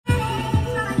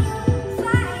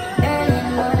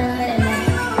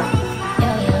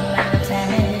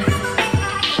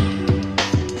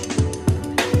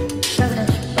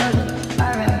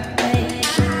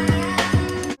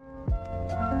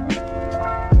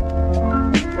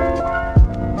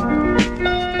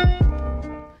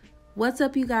What's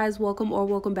up, you guys?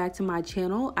 Welcome back to my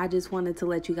channel. I just wanted to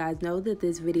let you guys know that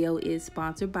this video is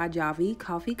sponsored by JAVY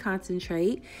coffee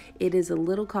concentrate. It is a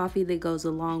little coffee that goes a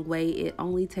long way. It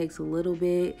only takes a little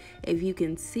bit. If you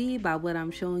can see by what I'm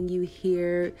showing you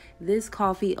here, this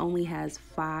coffee only has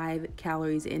 5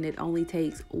 calories and it only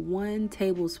takes 1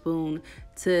 tablespoon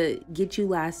to get you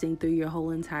lasting through your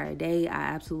whole entire day. I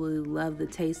absolutely love the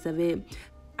taste of it.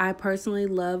 I personally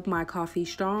love my coffee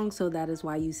strong, so that is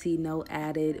why you see no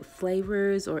added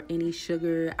flavors or any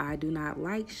sugar. I do not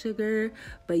like sugar,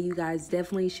 but you guys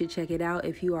definitely should check it out.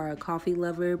 If you are a coffee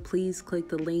lover, please click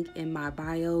the link in my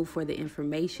bio for the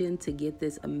information to get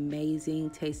this amazing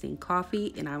tasting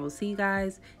coffee, and I will see you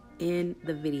guys in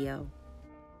the video.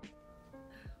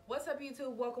 What's up,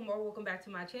 YouTube? Welcome back to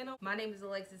my channel. My name is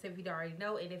Alexis, if you don't already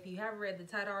know, and if you haven't read the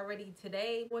title already,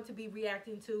 today I want to be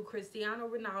reacting to Cristiano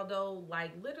Ronaldo.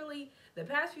 Like, literally the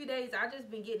past few days I've just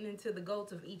been getting into the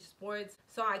GOATs of each sports,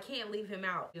 so I can't leave him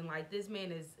out. And like, this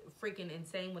man is freaking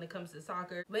insane when it comes to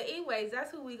soccer. But anyways,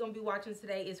 that's who we're gonna be watching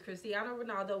today, is Cristiano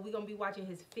Ronaldo. We're gonna be watching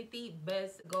his 50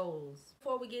 best goals.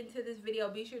 Before we get into this video,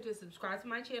 be sure to subscribe to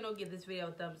my channel, give this video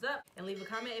a thumbs up, and leave a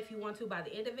comment if you want to by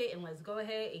the end of it. And let's go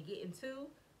ahead and get into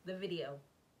the video.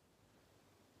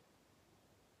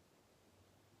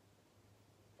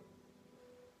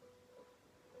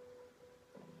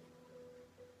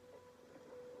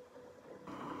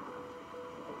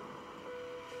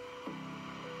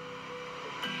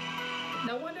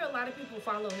 No wonder a lot of people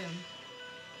follow him.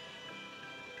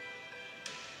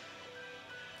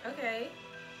 Okay.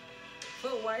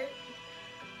 Footwork.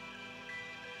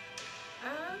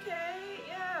 Okay,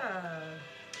 yeah.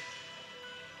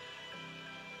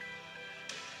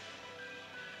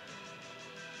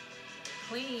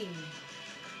 Clean.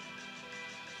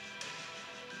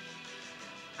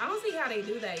 I don't see how they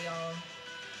do that, y'all.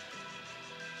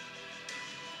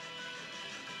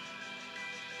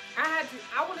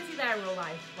 I want to see that in real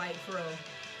life, like for real.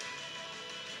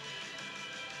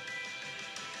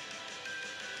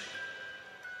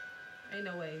 Ain't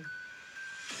no way.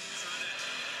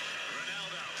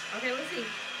 Okay, let's see.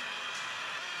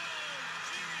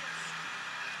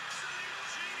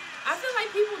 I feel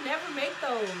like people never make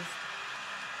those.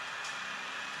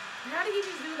 How did he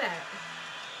just do that?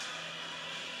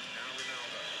 Now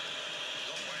Ronaldo.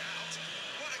 Long way out.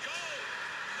 What a goal!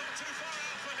 Not too far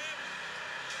out for him.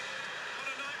 On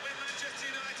a night when Manchester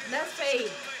United. That's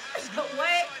fake.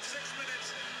 What? 6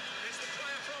 minutes. It's the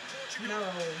player from Portugal. No.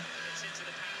 It's into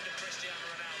the pound of Cristiano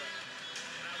Ronaldo.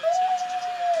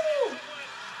 Woo!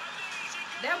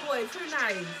 That boy too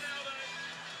nice.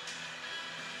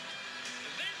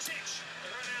 Vintage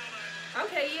Ronaldo.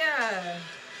 Okay, yeah.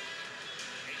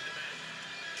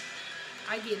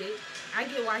 I get it. I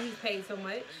get why he's paid so much.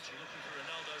 Looking for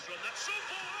Ronaldo's run. That's so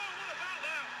far. What about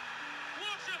that?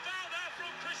 What about that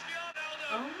from Cristiano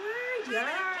Ronaldo? Oh my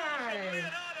God.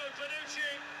 Leonardo Bonucci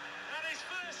and his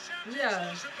first Champions Yeah.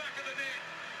 League back of the net.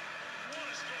 What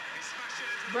a strike. He smashed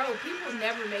it into Bro, people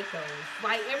never make those.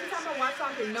 Like, every time I watch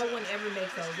soccer, no one ever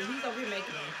makes those. And he's over here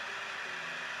making them.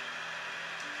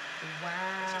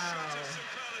 Wow.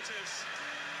 superlatives.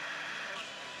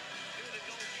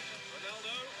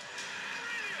 Ronaldo.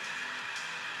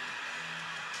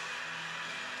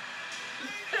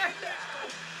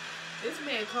 This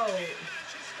man cold.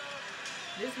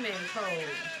 This man cold.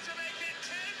 To make it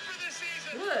 10 for the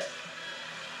season. Look. That's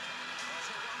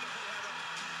a wonderful header.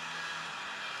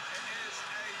 It is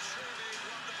a truly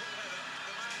wonderful header.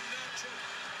 The man nurtured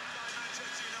by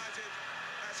Manchester United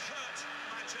has hurt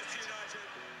Manchester United.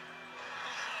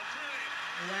 Oh,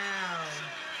 brilliant. Wow.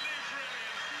 Absolutely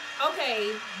brilliant.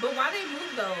 Okay, but why they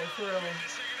move though, for real?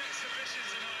 It's an exhibition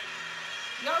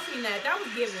tonight. Y'all seen that? That was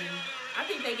given. I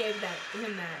think they gave that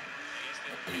him that.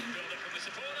 Here's the build-up from the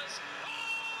supporters.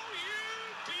 Oh, you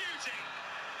beauty.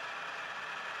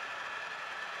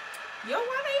 Yo,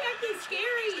 why they acting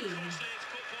scary? Costliest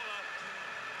footballer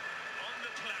on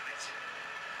the planet.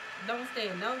 Don't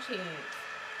stand no chance.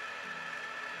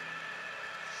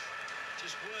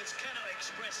 Just words cannot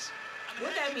express.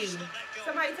 What that mean?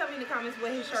 Somebody tell me in the comments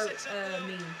what his shirt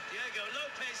mean. Diego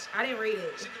Lopez I didn't read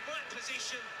is it. in the right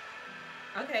position.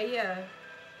 Okay, yeah.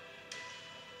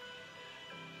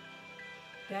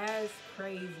 That's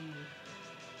crazy.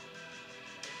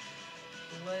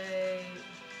 What?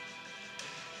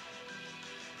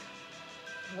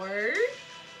 Word?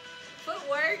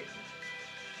 Footwork?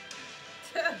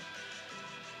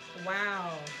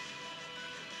 Wow.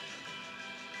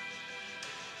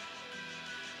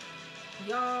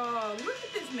 Y'all, look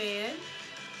at this man.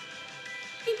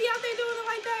 He be out there doing it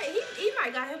like that. He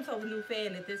might got himself a new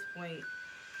fan at this point.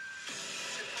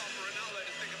 Too far for Ronaldo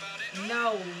to think about it.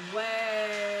 No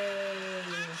way.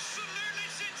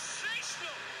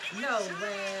 No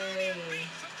way.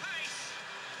 For pace.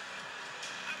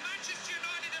 And Manchester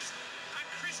United and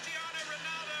Cristiano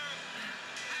Ronaldo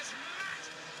has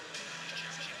matched.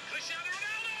 Cristiano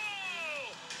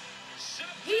Ronaldo!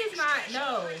 He is not,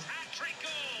 no. Hat-trick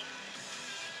goal.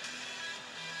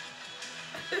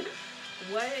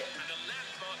 What? And a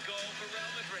landmark goal for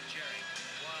Real Madrid, Jerry.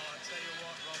 Well, I'll tell you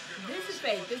what, Rob. This is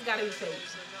fake. This gotta be fake.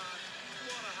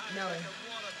 No.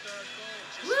 What a third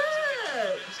goal.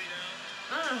 Look. Cristiano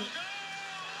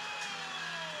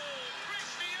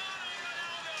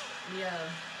Ronaldo. Yeah.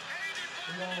 Aided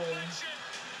by Whoa. the deflection.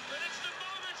 But it's the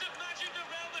moment of magic that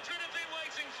Real Madrid have been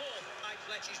waiting for. Mike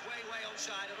Fletcher's way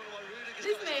onside. I don't know what Rudiger's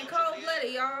This got man his arms cold in the air.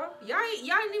 blooded, y'all.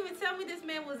 Y'all didn't even tell me this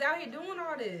man was out here doing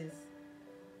all this.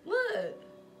 Look.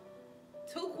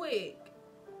 Too quick.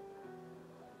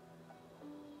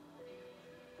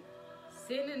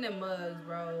 Sitting in the mugs,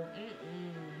 bro.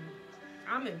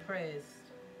 I'm impressed.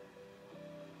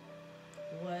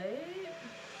 What?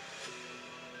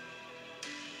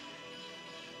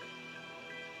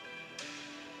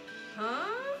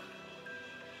 Huh?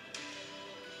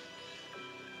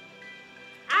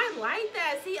 I like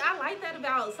that. See, I like that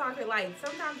about soccer. Like,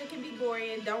 sometimes it can be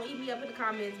boring. Don't eat me up in the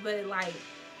comments. But, like,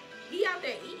 he out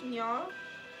there eating, y'all.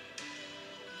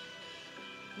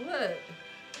 Look.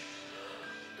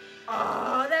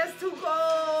 Oh, that's too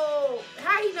cold.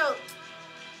 How you know?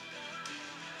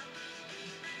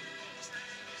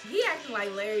 He acting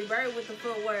like Larry Bird with the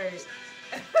footwork.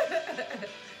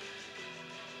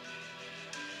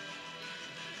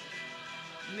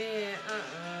 Man,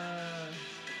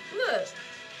 Look.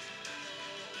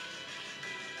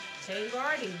 Can't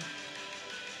guard him.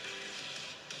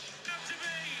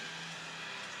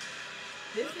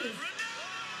 This is...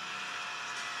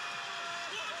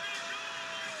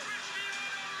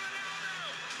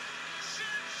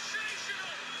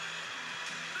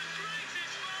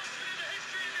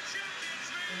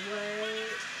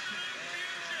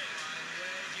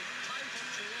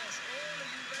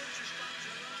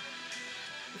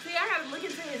 See, I gotta look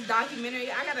into his documentary.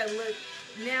 I gotta look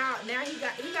now. Now he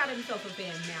got himself a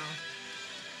fan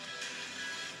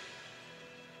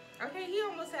now. Okay, he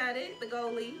almost had it. The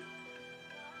goalie.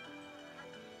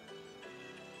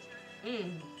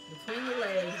 Between the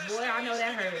legs, boy. I know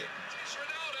that hurt.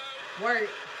 Work.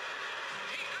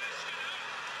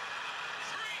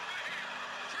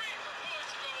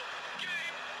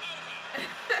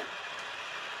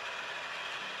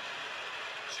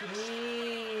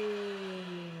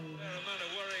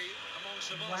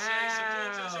 Wow.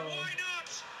 Why not?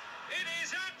 It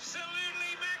is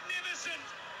absolutely magnificent.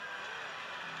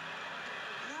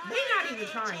 They're not even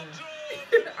trying.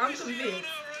 I'm convinced.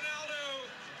 Ronaldo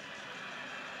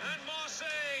and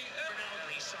Marseille. Ronaldo,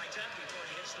 he's sight up before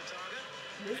he hits the target.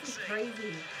 This is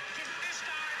crazy. This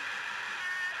time,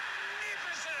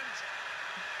 magnificent.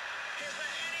 Is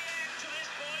there any end to this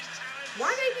boy's talent?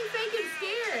 Why they be faking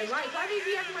scared? Like, why they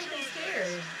be acting like they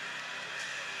scared?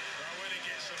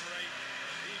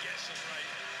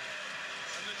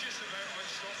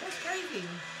 That's crazy.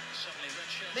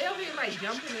 They over here like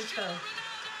jumping and stuff.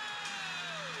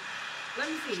 Let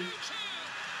me see.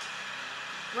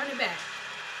 Run it back.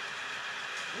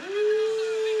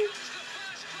 Ooh.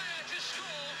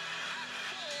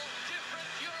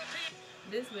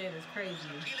 This man is crazy.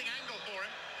 Appealing angle for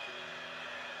him.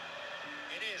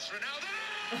 It is Ronaldo.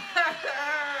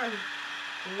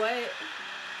 What?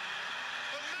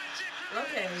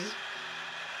 Okay.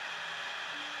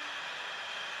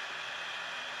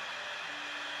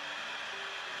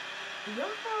 Yeah.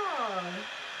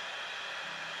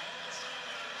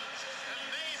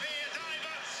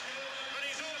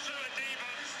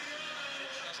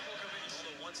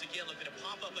 Once again, looking to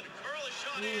pop up and curl a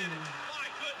shot in. My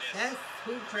goodness. That's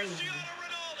too crazy. Cristiano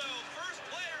Ronaldo, first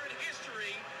player in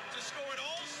history to score in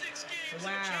all 6 games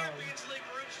Wow. in the Champions League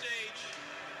group stage.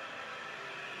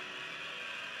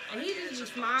 And he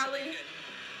just smiling.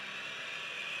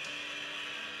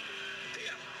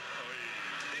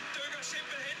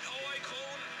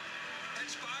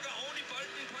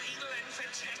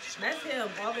 That's him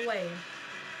all the way.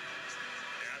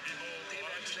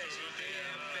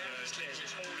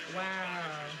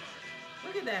 Wow.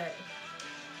 Look at that.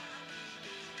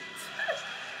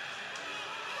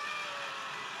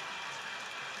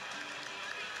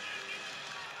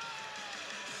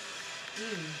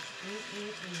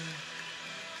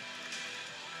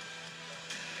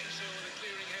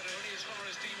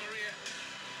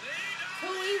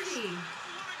 Too easy.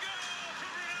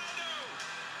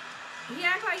 He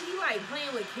act like he like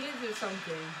playing with kids or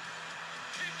something.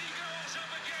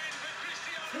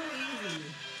 Too easy.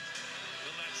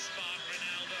 Will that spark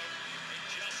Ronaldo? It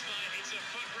just might. It's a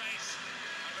foot race.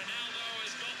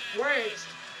 Work.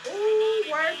 Ooh,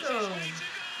 work them.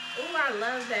 Ooh, I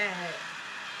love that.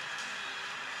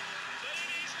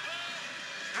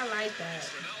 I like that.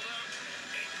 Ronaldo.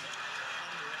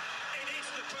 It is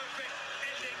the perfect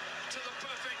ending to the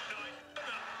perfect night.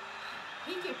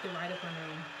 He kicked it right up on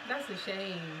him. That's a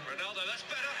shame. Ronaldo, that's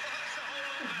better. That's a whole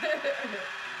lot better.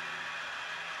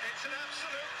 It's an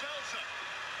absolute belter.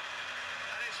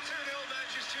 And it's 2-0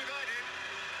 Manchester United,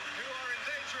 who are in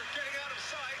danger of getting out of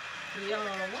sight. Y'all,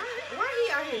 why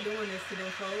he out here doing this to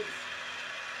them folks?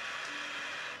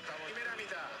 Primera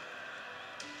mitad.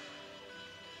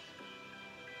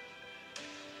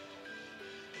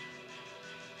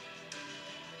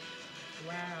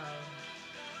 Wow.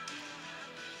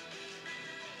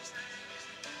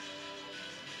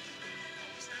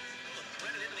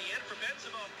 Threaded into the end for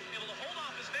Benzema. Able to hold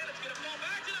off his man. It's going to fall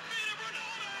back to the feet of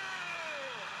Ronaldo.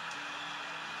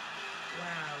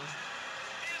 Wow.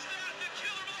 Is that the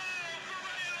killer blow for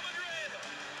Real Madrid?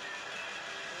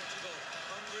 Portugal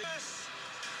hungry. Yes.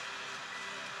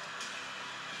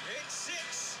 It's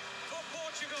 6 for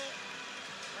Portugal.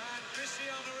 And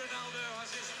Cristiano Ronaldo has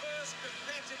his first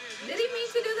competitive. Did he mean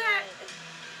to do that?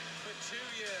 For 2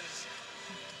 years.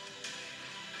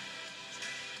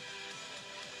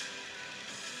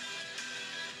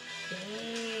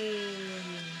 Dang.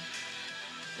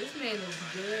 This man is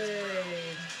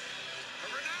good.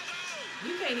 Ronaldo.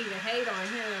 You can't even hate on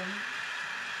him.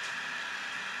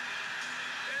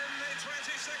 In the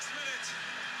 26th minute,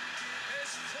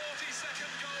 his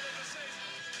 42nd goal of the season.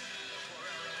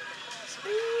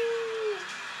 Ooh.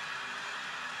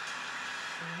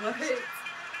 What? Ronaldo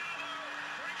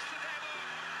brings together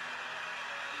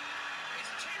his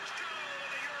 10th goal in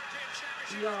the European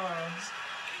Championship. Y'all.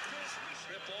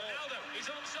 Rip ball. Ronaldo, he's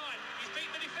onside. He's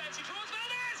beaten the defence. He draws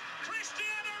Valdez.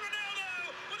 Cristiano Ronaldo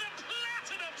with a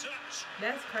platinum touch.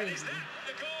 That's crazy. Is that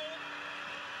the goal?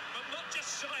 But not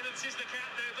just silences the cat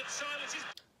there, but silences.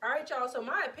 All right, y'all. So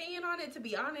my opinion on it, to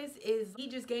be honest, is he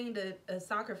just gained a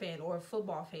soccer fan or a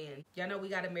football fan. Y'all know we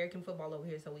got American football over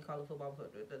here, so we call it football.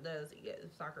 Yeah,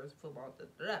 soccer is football.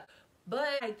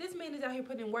 But like, this man is out here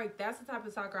putting in work. That's the type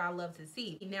of soccer I love to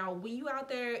see. Now, when you out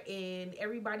there and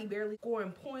everybody barely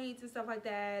scoring points and stuff like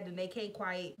that, and they can't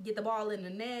quite get the ball in the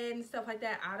net and stuff like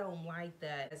that, I don't like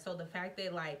that. So the fact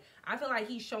that, like, I feel like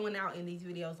he's showing out in these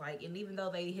videos, like, and even though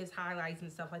his highlights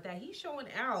and stuff like that, he's showing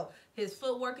out. His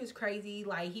footwork is crazy.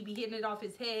 Like, he be hitting it off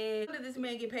his head. How did this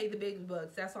man get paid the biggest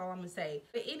bucks? That's all I'm gonna say.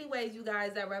 But anyways, you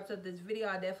guys, that wraps up this video.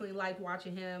 I definitely like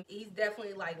watching him. He's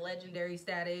definitely like legendary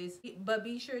status. But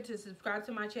be sure to subscribe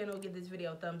to my channel, give this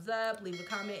video a thumbs up, leave a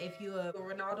comment if you're a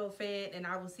Ronaldo fan, and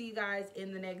I will see you guys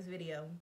in the next video.